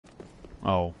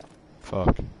Oh,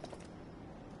 fuck.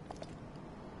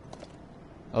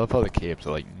 I love how the caves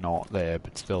are like not there,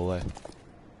 but still there.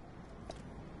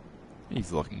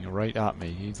 He's looking right at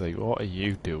me. He's like, what are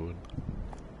you doing?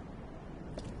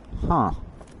 Huh.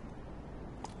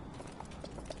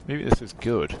 Maybe this is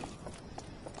good.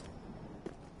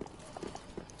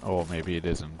 Or maybe it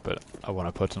isn't, but I want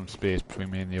to put some space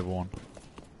between me and the other one.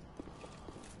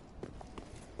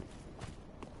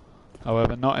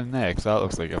 However, not in there, because that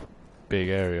looks like a big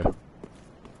area.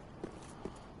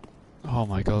 Oh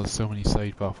my god, there's so many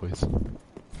side pathways.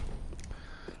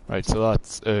 Right, so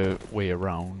that's a way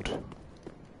around.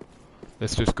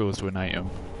 This just goes to an item.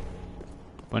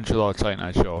 Bunch of large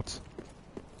cyanide shots.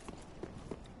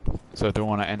 So I don't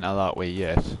want to enter that way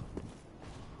yet.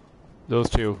 Those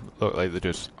two look like they're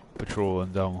just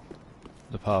patrolling down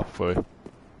the pathway.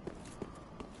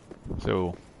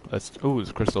 So, let's... oh, it's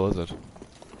a crystal lizard.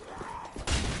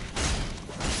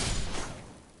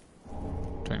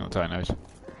 Tangle cyanide.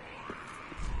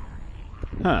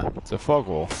 Huh, it's a fog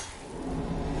wall.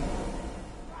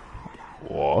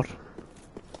 What?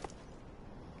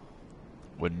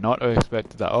 Would not have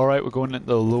expected that. Alright, we're going into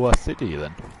the lower city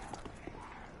then.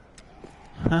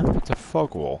 Huh, it's a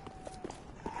fog wall.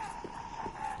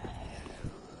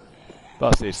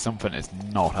 But I say something is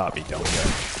not happy down here.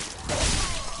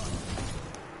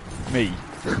 Me.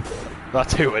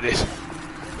 That's who it is.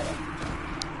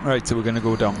 Right, so we're going to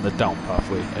go down the down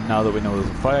pathway. And now that we know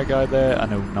there's a fire guy there, I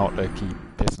know not to keep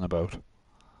pissing about.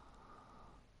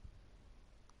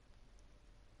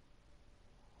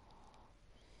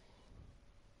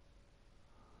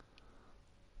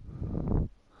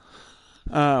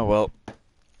 Ah, well.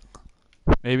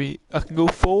 Maybe I can go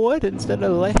forward instead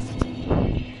of left.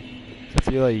 I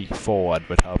feel like forward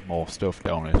would have more stuff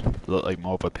down it. Look like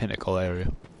more of a pinnacle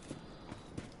area.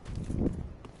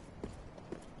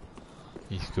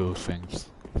 These ghost things.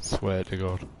 I swear to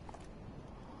God.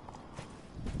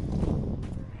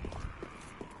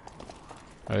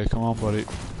 Hey, come on, buddy.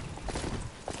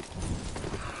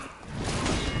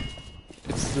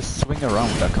 It's the swing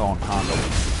around I can't handle.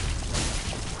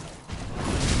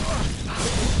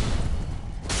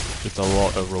 Just a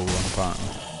lot of rolling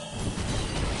apparently.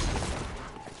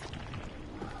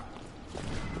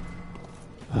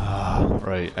 Ah,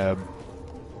 right, if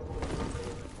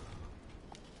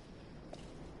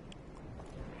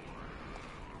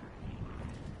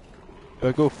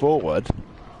I go forward,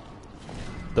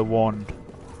 the one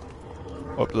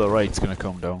up to the right's gonna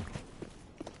come down.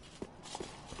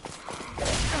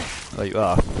 Like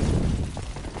that.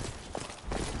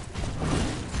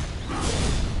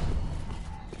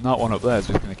 And that one up there is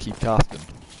just gonna keep casting.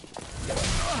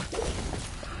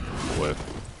 Work.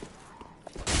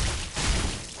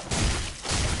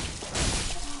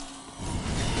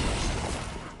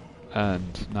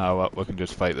 And now we can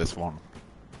just fight this one.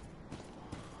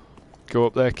 Go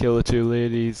up there, kill the two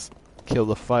ladies, kill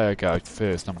the fire guy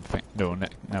first. No,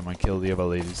 never mind, kill the other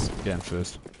ladies again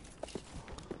first.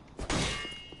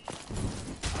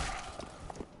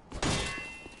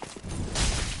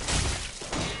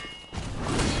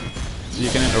 So you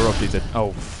can interrupt these.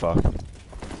 Oh fuck.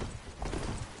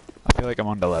 I feel like I'm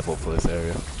under level for this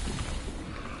area.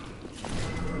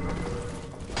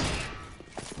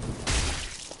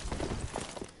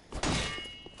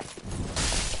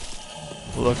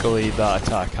 Luckily that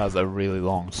attack has a really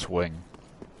long swing.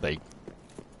 Like,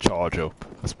 charge up,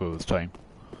 I suppose, time.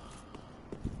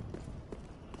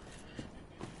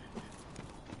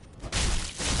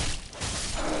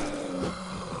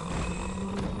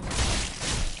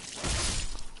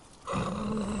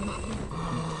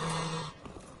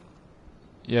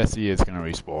 Yes, he is going to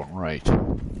respawn, right.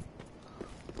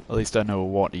 At least I know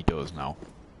what he does now.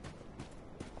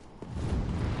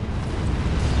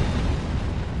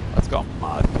 That's got a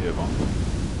mad curve on.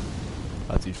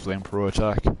 That's his flamethrower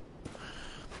attack.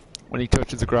 When he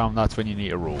touches the ground, that's when you need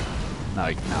to roll.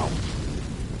 Like now.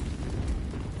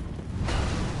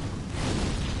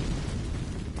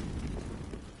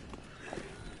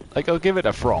 Like, I'll give it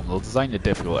a From. They'll design a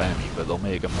difficult enemy, but they'll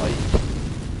make him like...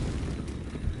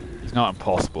 he's not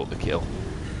impossible to kill.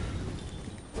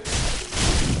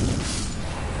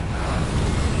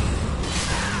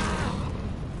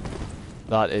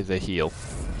 That is a heal.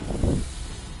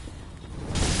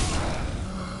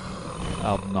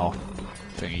 I'm not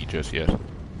thingy just yet.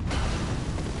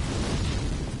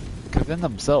 Because in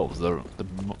themselves, they're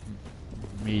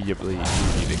immediately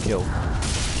easy to kill.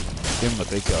 Give them a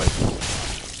big guy.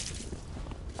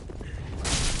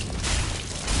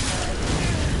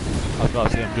 I was about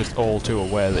to say, I'm just all too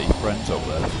aware that his friend's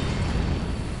over there.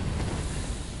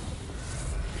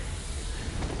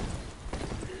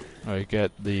 Alright,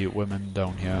 get the women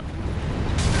down here.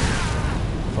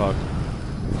 Fuck.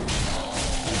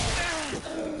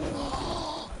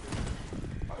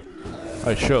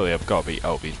 Right, surely I've got to be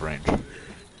out of his range.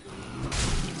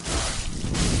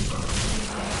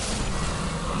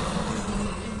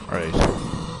 Right.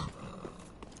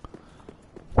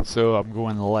 So I'm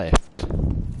going left.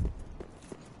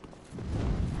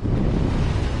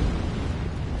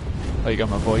 Like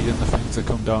I'm avoiding the things that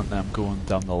come down and I'm going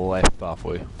down the left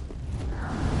pathway.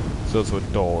 There's also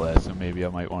a door there, so maybe I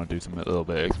might want to do some a little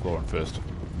bit of exploring first.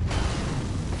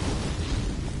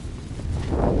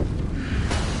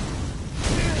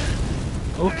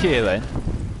 Okay then.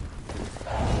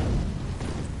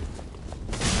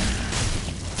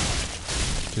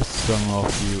 Just stun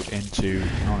off you into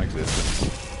non-existence.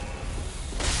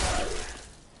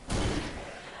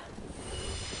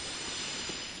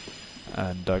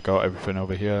 And I got everything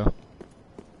over here.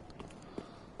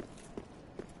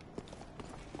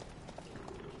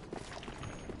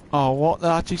 Oh, what? They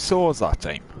actually saw us that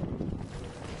time.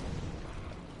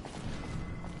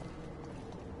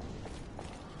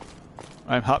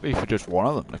 I'm happy for just one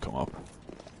of them to come up.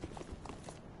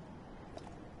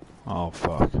 Oh,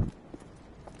 fuck.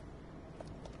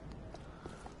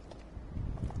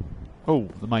 Oh,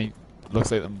 they might... Looks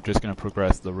like I'm just going to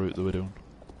progress the route that we're doing.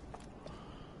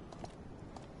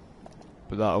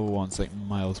 But that other one's like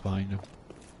miles behind him.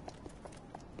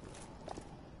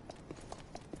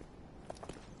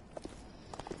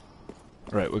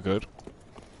 Right, we're good.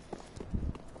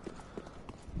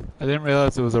 I didn't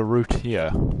realise there was a route here.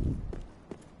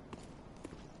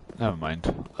 Never mind.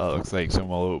 That looks like some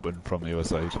will open from the other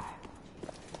side.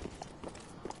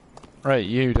 Right,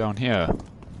 you down here.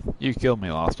 You killed me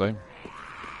last time.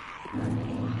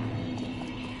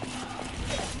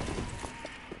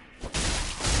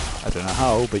 I don't know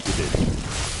how, but you did.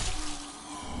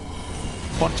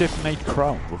 Pontiff Knight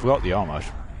Crown. We've got the armour.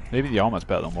 Maybe the armour's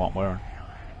better than what I'm wearing.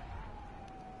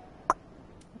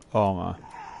 Armour.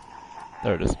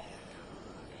 There it is.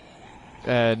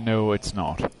 No, it's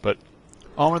not. But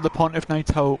armour of the Pontiff Knight,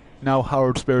 now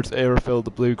Howard Spirit's air-filled,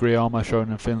 the blue-grey armour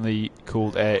showing in thinly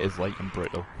cooled air is light and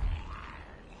brittle.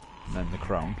 And then the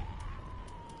crown.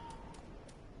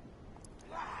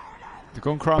 The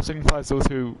gun crown signifies those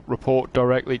who report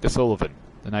directly to Sullivan.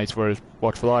 The knights wear his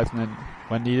watchful eyes and then,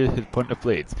 when needed, his point of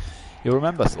blades. You'll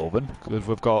remember Sullivan, because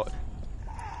we've got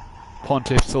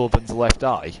Pontiff Sullivan's left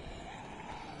eye.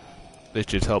 This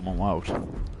should help him out.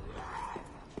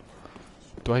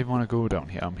 Do I even want to go down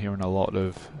here? I'm hearing a lot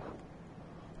of...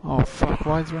 Oh fuck,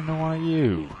 why is there no one of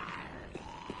you?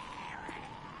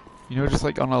 You know, just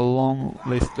like on a long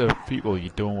list of people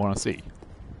you don't want to see.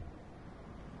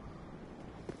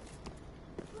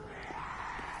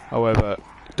 However,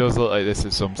 it does look like this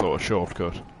is some sort of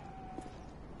shortcut.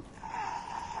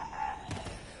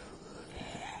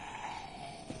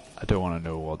 I don't want to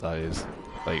know what that is.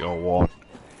 Like, or what.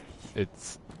 It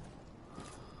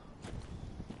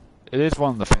is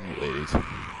one of the thing ladies.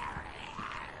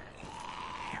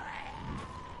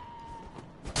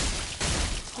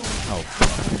 Oh,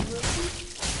 fuck.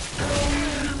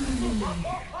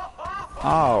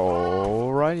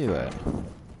 Alrighty then.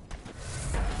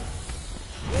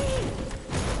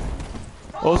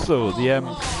 Also,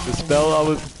 the spell I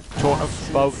was talking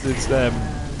about is the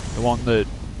one that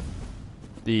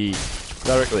the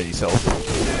cleric lady sells.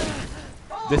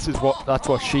 That's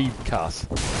what she casts.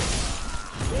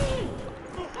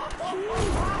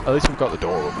 At least we've got the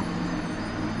door open.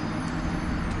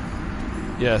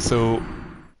 Yeah, so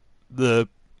the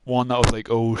one that was like,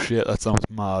 oh shit, that sounds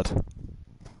mad,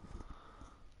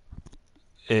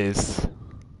 is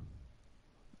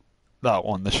that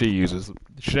one that she uses.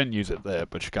 She didn't use it there,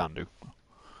 but she can do.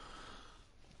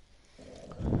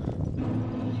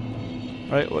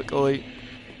 Right, luckily,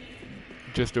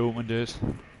 just opened it.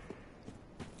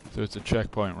 So it's a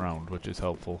checkpoint round, which is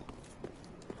helpful.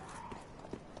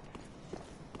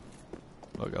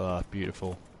 Look at that,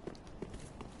 beautiful.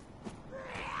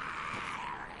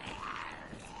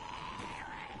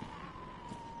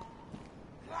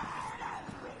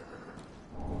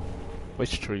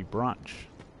 Wish Tree Branch.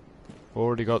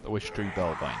 Already got the Wish Tree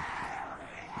Bellvine.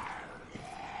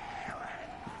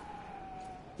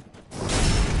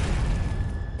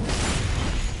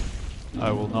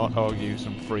 I will not argue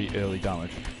some free early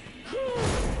damage.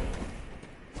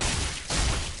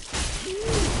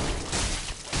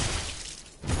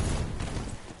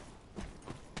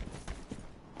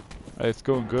 It's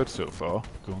going good so far.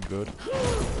 Going good.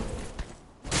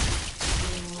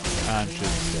 And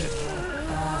she's dead.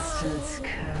 Bastard's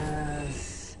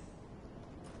curse.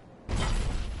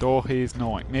 Door he's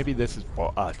knowing. Maybe this is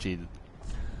what actually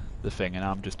the thing and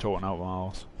I'm just talking out my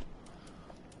arse.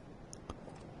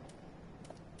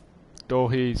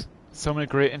 Dorhees. So many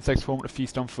great insects form to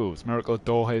feast on foes. Miracle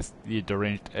Dorhees, the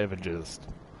deranged evangelist.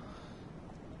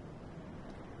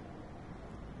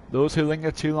 Those who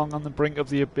linger too long on the brink of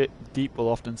the deep will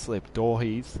often slip.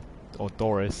 Dorhees, or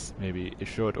Doris, maybe, is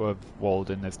sure to have wallowed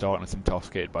in this darkness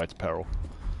intoxicated by its peril.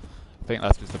 I think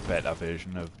that's just a better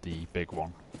version of the big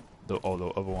one. Or the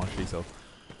other one she saw.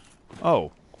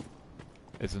 Oh.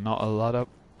 Is there not a ladder?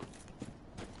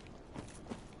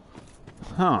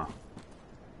 Huh.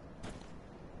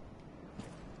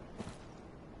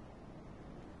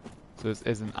 So this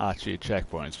isn't actually a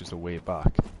checkpoint, it's just a way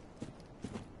back.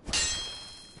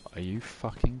 Are you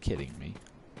fucking kidding me?